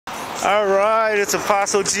Alright, it's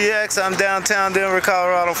Apostle GX. I'm downtown Denver,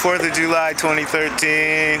 Colorado, 4th of July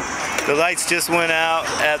 2013. The lights just went out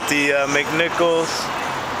at the McNichols,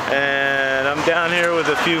 and I'm down here with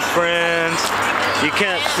a few friends. You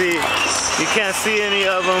can't see any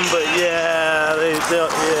of them, but yeah,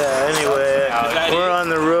 anyway, we're on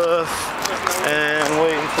the roof and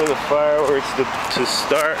waiting for the fireworks to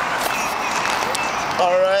start.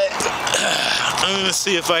 Alright, I'm gonna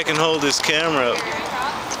see if I can hold this camera up.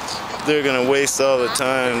 They're gonna waste all the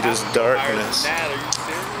time, just darkness.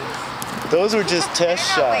 Those were just test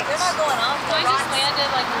shots. They're not going off. So I just landed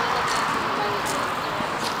like a little bit.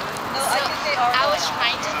 No, I think they are. I was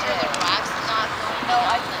trying to throw the rocks and not going. No,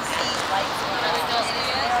 I can see lights going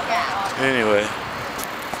on. Anyway.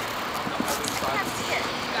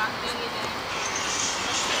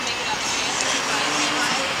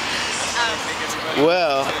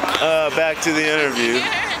 Well, back to the interview.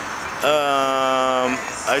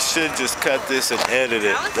 I should just cut this and edit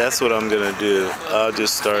it. That's what I'm gonna do. I'll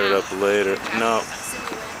just start it up later. No,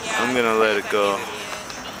 I'm gonna let it go.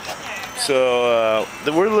 So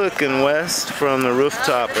we're looking west from the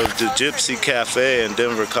rooftop of the Gypsy Cafe in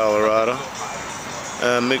Denver, Colorado.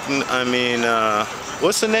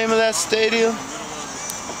 What's the name of that stadium?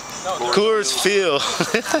 Coors Field.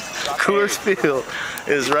 Coors Field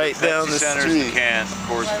is right down the street.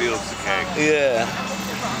 Coors Field's the cake. Yeah.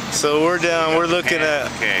 So we're looking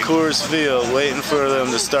at Coors Field, waiting for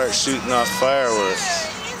them to start shooting off fireworks.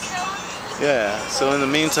 Yeah, so in the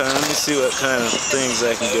meantime, let me see what kind of things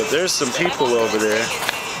I can get. There's some people over there.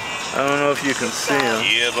 I don't know if you can see them.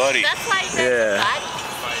 Yeah, buddy. Yeah.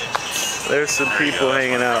 There's some people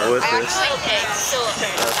hanging out with us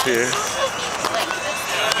up here.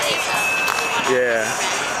 Yeah.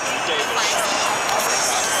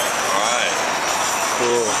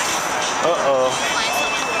 Cool. Uh-oh.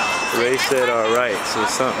 Ray said alright, so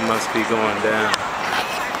something must be going down.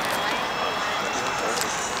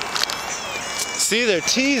 See, they're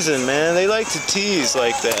teasing, man. They like to tease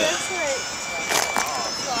like that.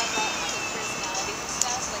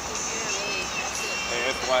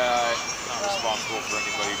 Hey, FYI, not responsible for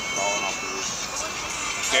anybody falling off the roof.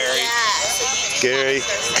 Gary.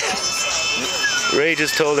 Ray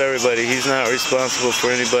just told everybody he's not responsible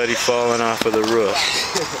for anybody falling off of the roof.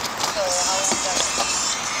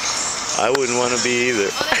 I wouldn't want to be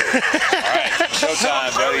either. Alright,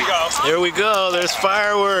 showtime, buddy. Here we go. There's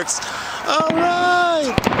fireworks.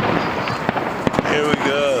 Alright. Here we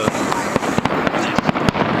go.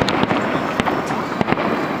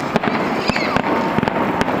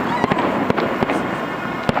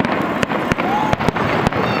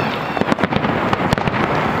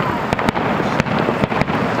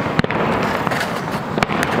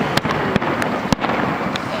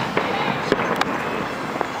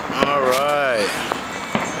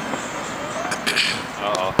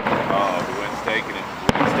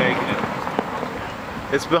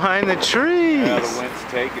 It's behind the trees. Yeah, the wind's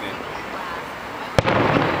taking it.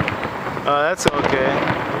 Oh, that's okay.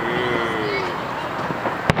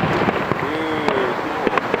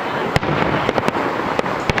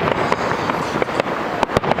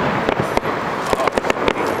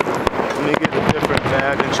 Let me get a different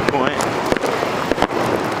vantage point.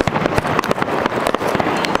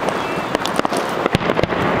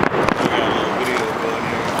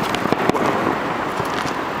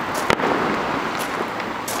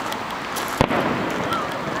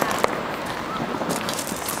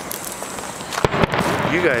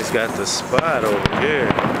 You guys got the spot over here.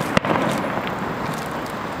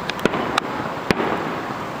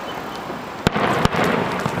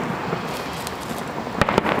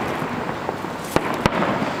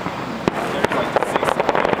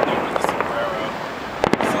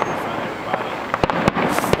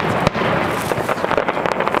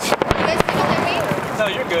 No,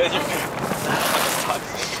 you're good. You're good.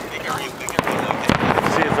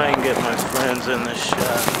 See if I can get my friends in this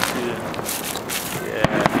shot too.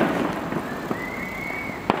 Yeah.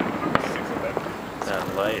 That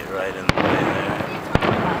light right in the way there.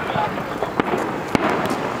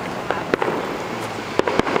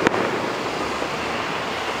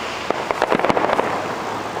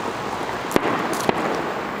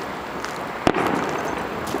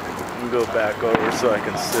 I'm gonna go back over so I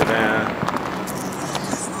can sit down.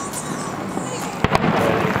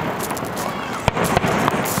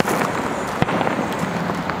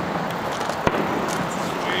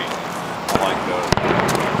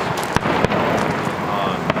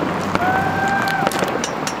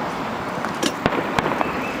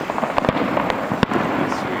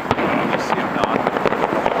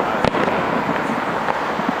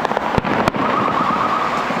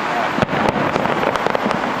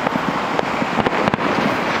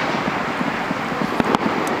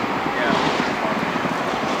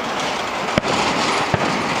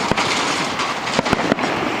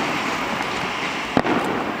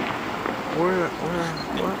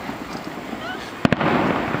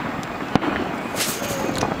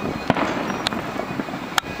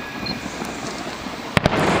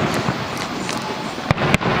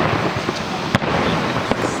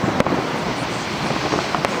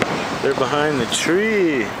 behind the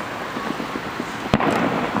tree.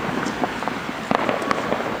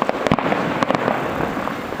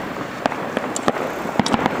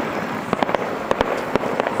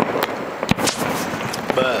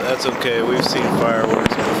 But that's okay, we've seen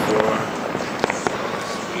fireworks before.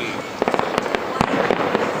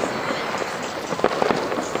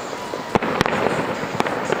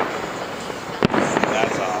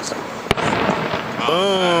 That's awesome.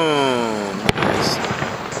 Boom! Nice.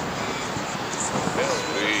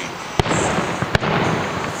 Sweet.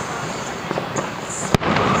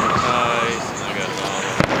 Nice. I got it all.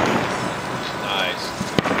 Nice.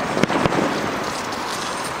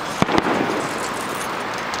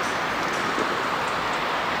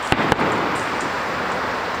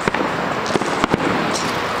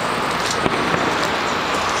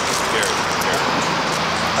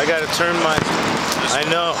 I gotta turn my... I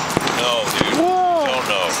know. No, dude. Whoa. Don't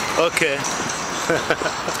know. Okay.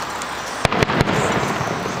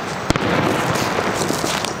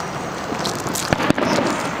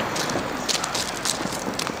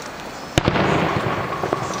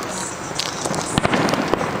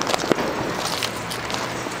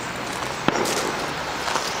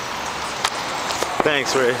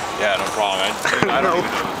 Thanks, Ray. Yeah, no problem. I don't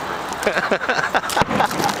even know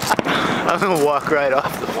I'm gonna walk right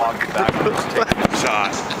off the... walk backwards, take a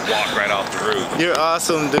shot, walk right off the roof. You're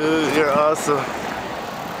awesome, dude. You're awesome.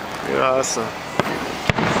 You're awesome.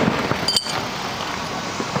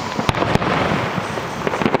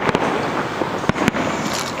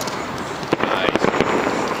 Nice.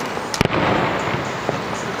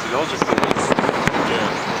 See, those are cool. Yeah.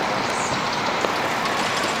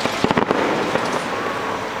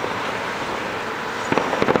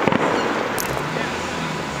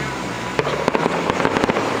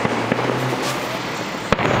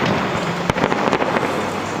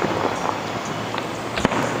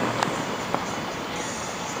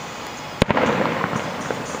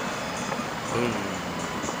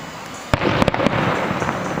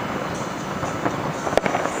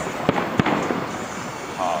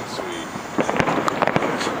 Oh, sweet.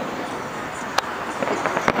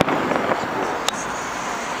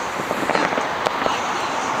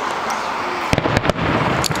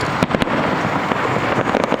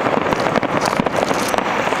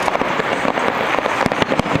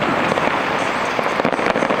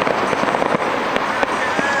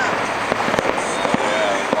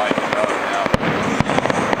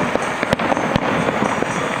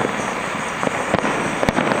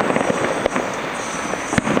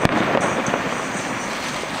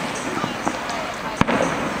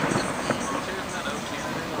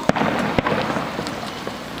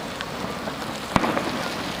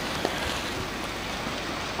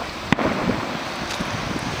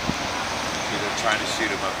 Trying to shoot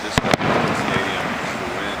him up this way to the stadium for the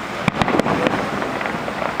win, but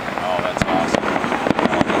oh, that's awesome.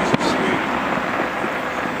 Oh, those are sweet.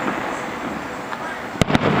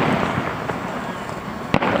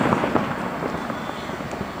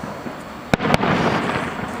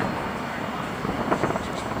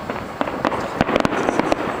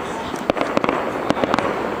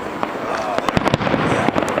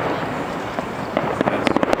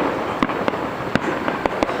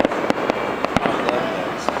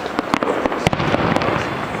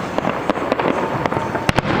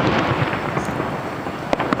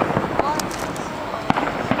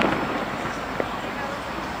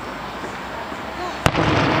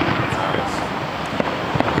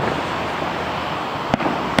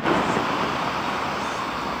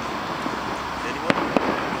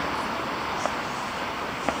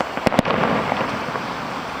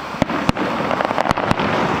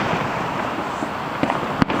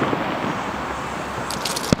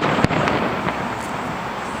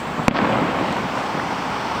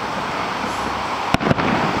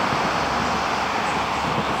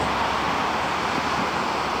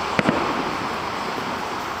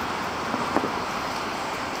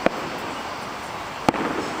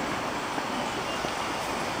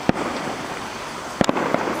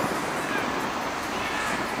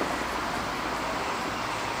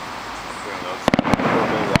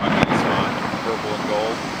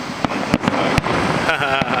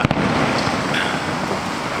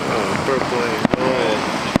 Purple and gold.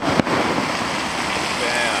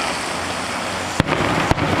 Bam.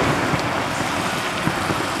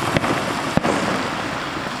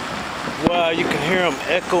 Wow, you can hear them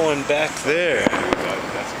echoing back there.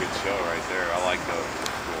 That's a good show right there. I like those.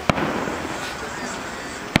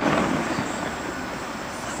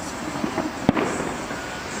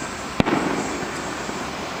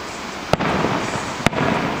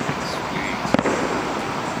 Sweet.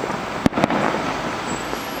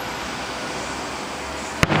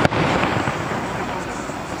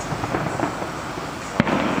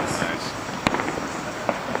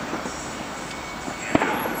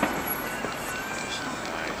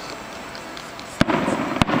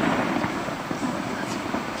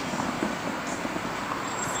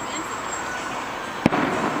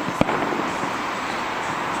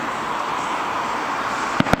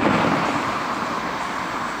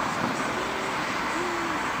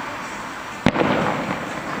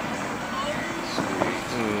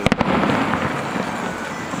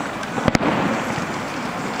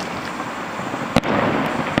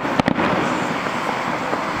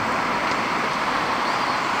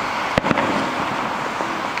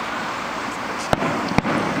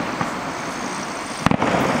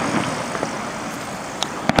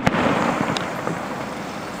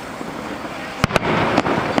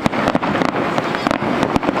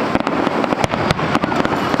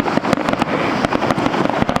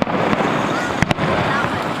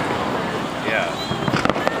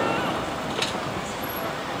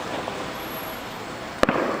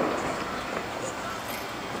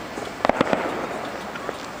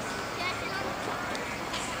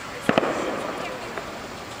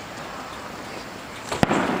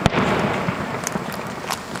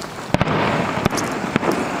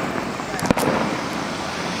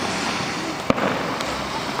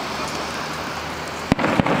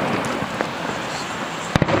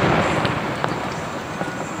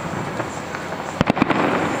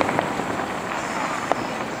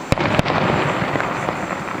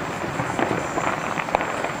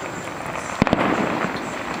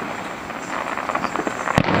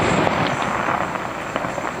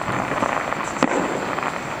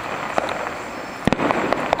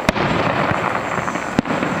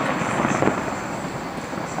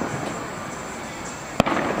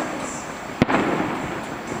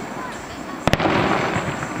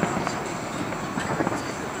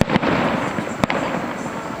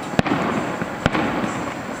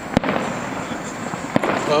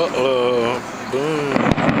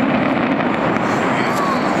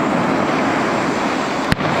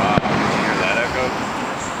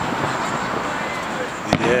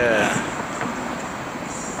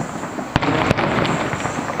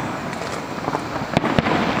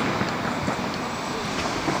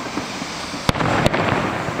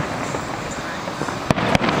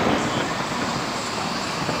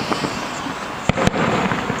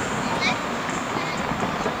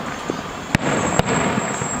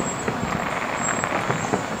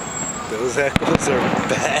 Those echoes are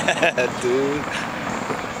bad, dude.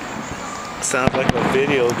 Sounds like a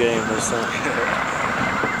video game or something.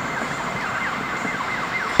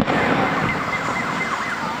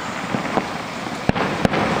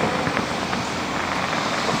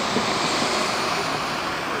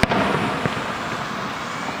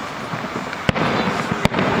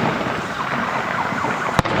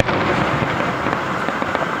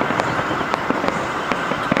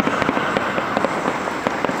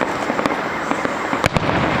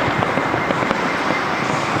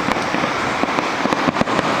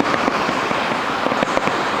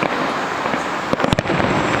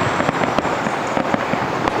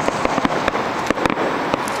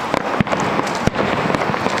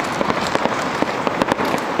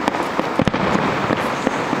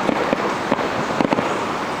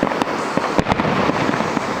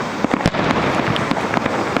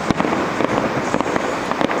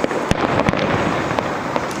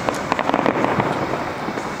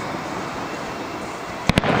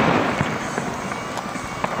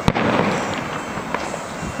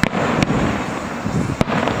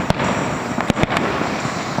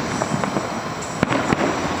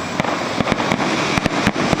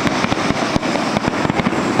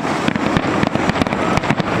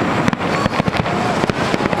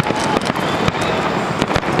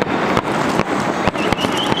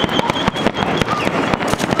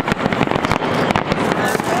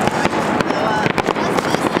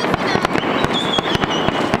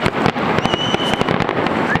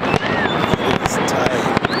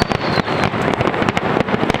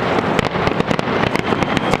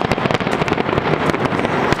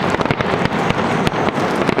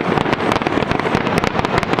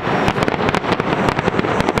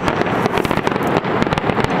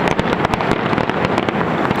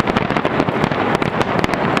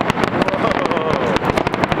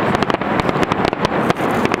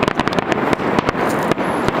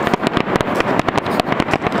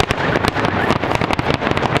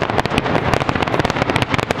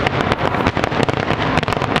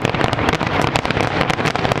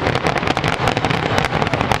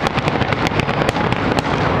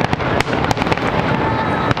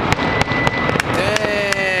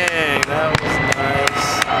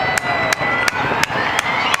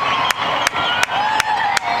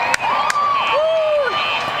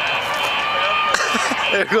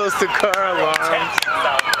 There goes the car alarm.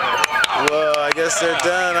 Well, I guess they're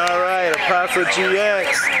done. All right, Apostle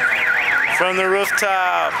GX from the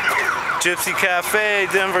rooftop. Gypsy Cafe,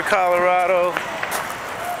 Denver, Colorado.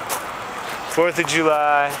 4th of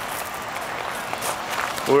July.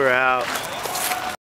 We're out.